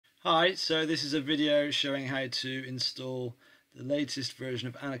Hi, so this is a video showing how to install the latest version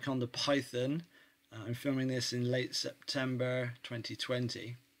of Anaconda Python. I'm filming this in late September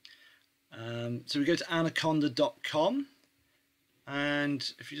 2020. So we go to Anaconda.com,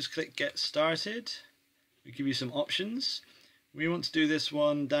 and if you just click Get Started, we give you some options. We want to do this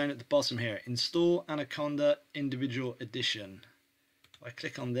one down at the bottom here, Install Anaconda Individual Edition. If I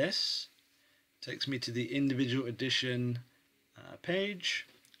click on this, it takes me to the Individual Edition page.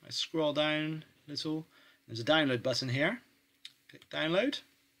 I scroll down a little, there's a download button here, click download.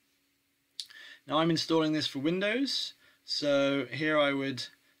 Now I'm installing this for Windows, so here I would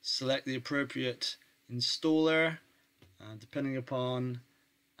select the appropriate installer depending upon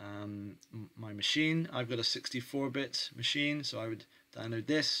my machine. I've got a 64-bit machine, so I would download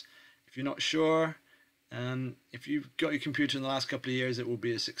this. If you're not sure, if you've got your computer in the last couple of years, it will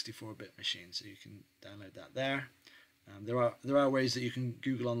be a 64-bit machine, so you can download that there. There are ways that you can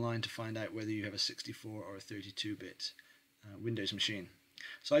Google online to find out whether you have a 64 or a 32-bit Windows machine.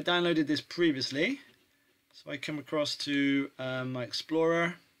 So I downloaded this previously. So I come across to my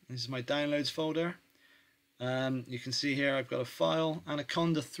Explorer. This is my downloads folder. You can see here I've got a file,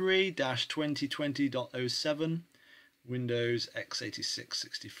 Anaconda3-2020.07, Windows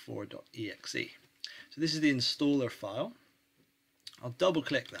x86-64.exe. So this is the installer file. I'll double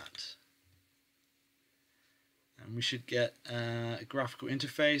click that. And we should get a graphical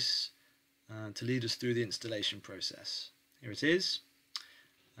interface to lead us through the installation process. Here it is.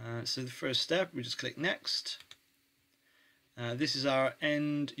 So the first step, we just click Next. This is our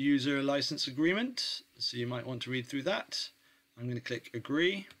end user license agreement, so you might want to read through that. I'm going to click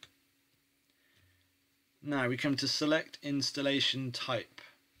Agree. Now we come to Select Installation Type.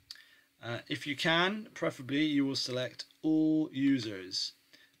 If you can, preferably you will select All Users.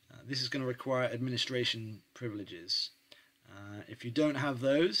 This is going to require administration privileges. If you don't have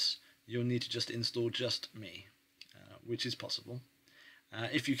those, you'll need to just install just me, which is possible.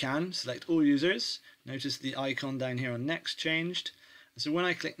 If you can, select all users. Notice the icon down here on Next changed. So when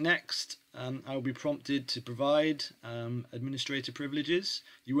I click Next, I will be prompted to provide administrator privileges.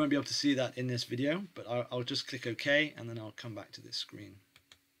 You won't be able to see that in this video, but I'll just click OK, and then I'll come back to this screen.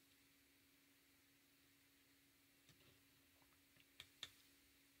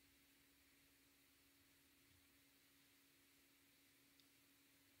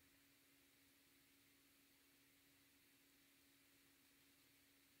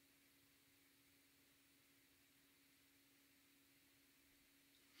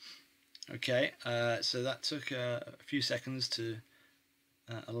 Okay, so that took a few seconds to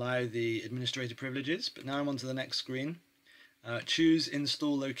allow the administrator privileges, but now I'm on to the next screen. Choose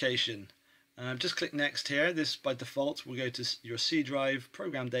install location. Just click Next here. This by default will go to your C drive,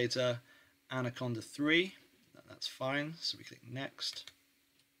 program data, Anaconda3. That's fine, so we click Next.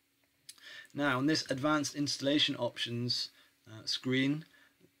 Now on this advanced installation options screen,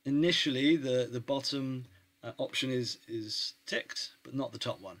 initially the bottom option is ticked, but not the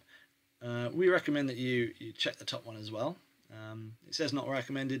top one. We recommend that you check the top one as well. It says not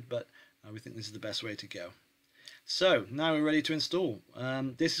recommended, but we think this is the best way to go. So now we're ready to install.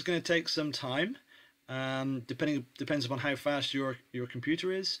 This is going to take some time. Depends upon how fast your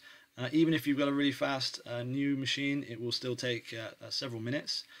computer is. Even if you've got a really fast new machine, it will still take several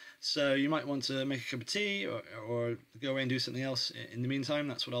minutes. So you might want to make a cup of tea or go away and do something else in the meantime.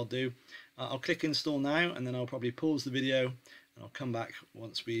 That's what I'll do. I'll click install now, and then I'll probably pause the video and I'll come back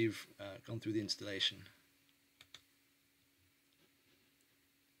once we've gone through the installation.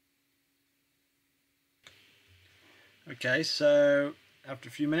 Okay, so after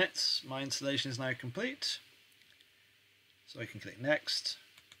a few minutes my installation is now complete. So I can click Next.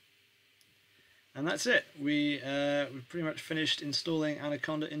 And that's it. We've pretty much finished installing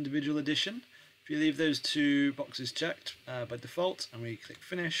Anaconda Individual Edition. If you leave those two boxes checked by default and we click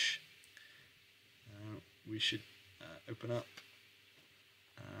Finish, we should open up.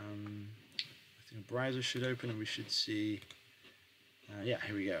 I think a browser should open and we should see, yeah,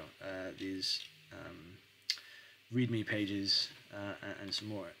 here we go, these README pages and some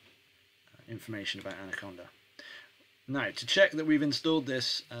more information about Anaconda. Now, to check that we've installed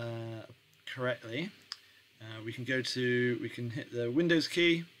this correctly, we can hit the Windows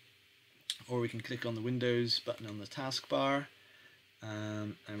key, or we can click on the Windows button on the taskbar,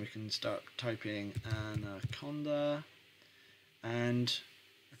 and we can start typing Anaconda, and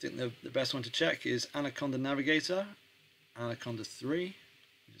I think the best one to check is Anaconda Navigator, Anaconda3.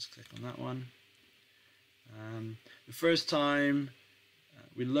 Just click on that one. The first time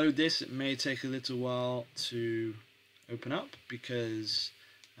we load this, it may take a little while to open up because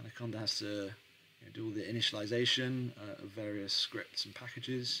Anaconda has to do all the initialization of various scripts and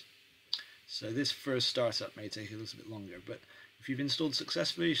packages. So this first startup may take a little bit longer, but if you've installed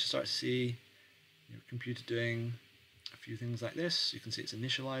successfully, you should start to see your computer doing a few things like this. You can see it's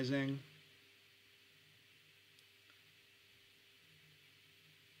initializing.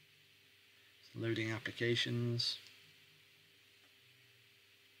 It's loading applications.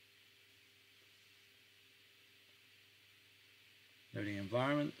 Loading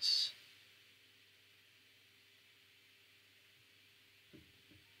environments.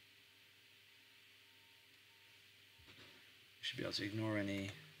 You should be able to ignore any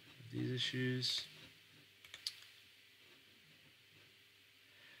of these issues.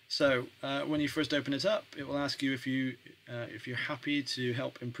 So when you first open it up, it will ask you if you're happy to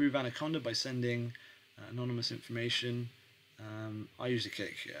help improve Anaconda by sending anonymous information. I usually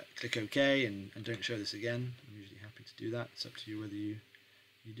click OK and don't show this again. I'm usually happy to do that. It's up to you whether you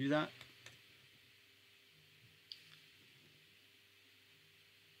do that.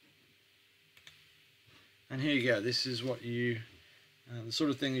 And here you go. This is what the sort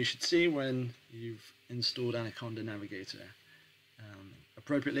of thing you should see when you've installed Anaconda Navigator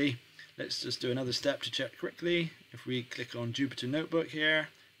appropriately. Let's just do another step to check quickly. If we click on Jupyter Notebook here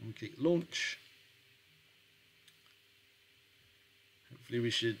and we click Launch, hopefully we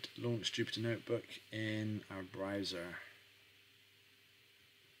should launch Jupyter Notebook in our browser.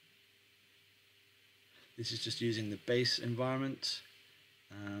 This is just using the base environment.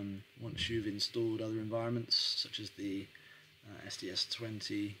 Once you've installed other environments, such as the SDS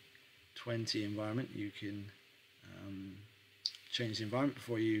 2020 environment, you can change the environment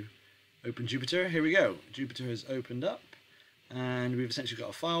before you open Jupyter. Here we go. Jupyter has opened up, and we've essentially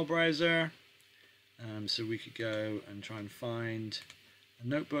got a file browser. So we could go and try and find a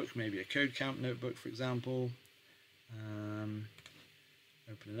notebook, maybe a code count notebook, for example. Open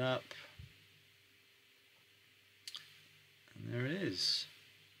it up, and there it is.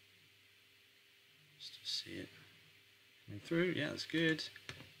 Just see it coming through. Yeah, that's good.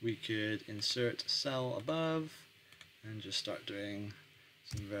 We could insert a cell above and just start doing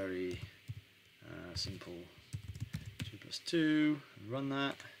some very simple 2 + 2 and run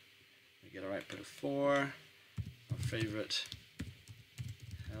that. We get our output of 4. Our favorite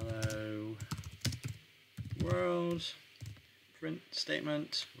hello world print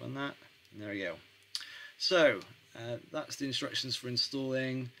statement. Run that, and there we go. So that's the instructions for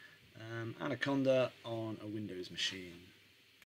installing Anaconda on a Windows machine.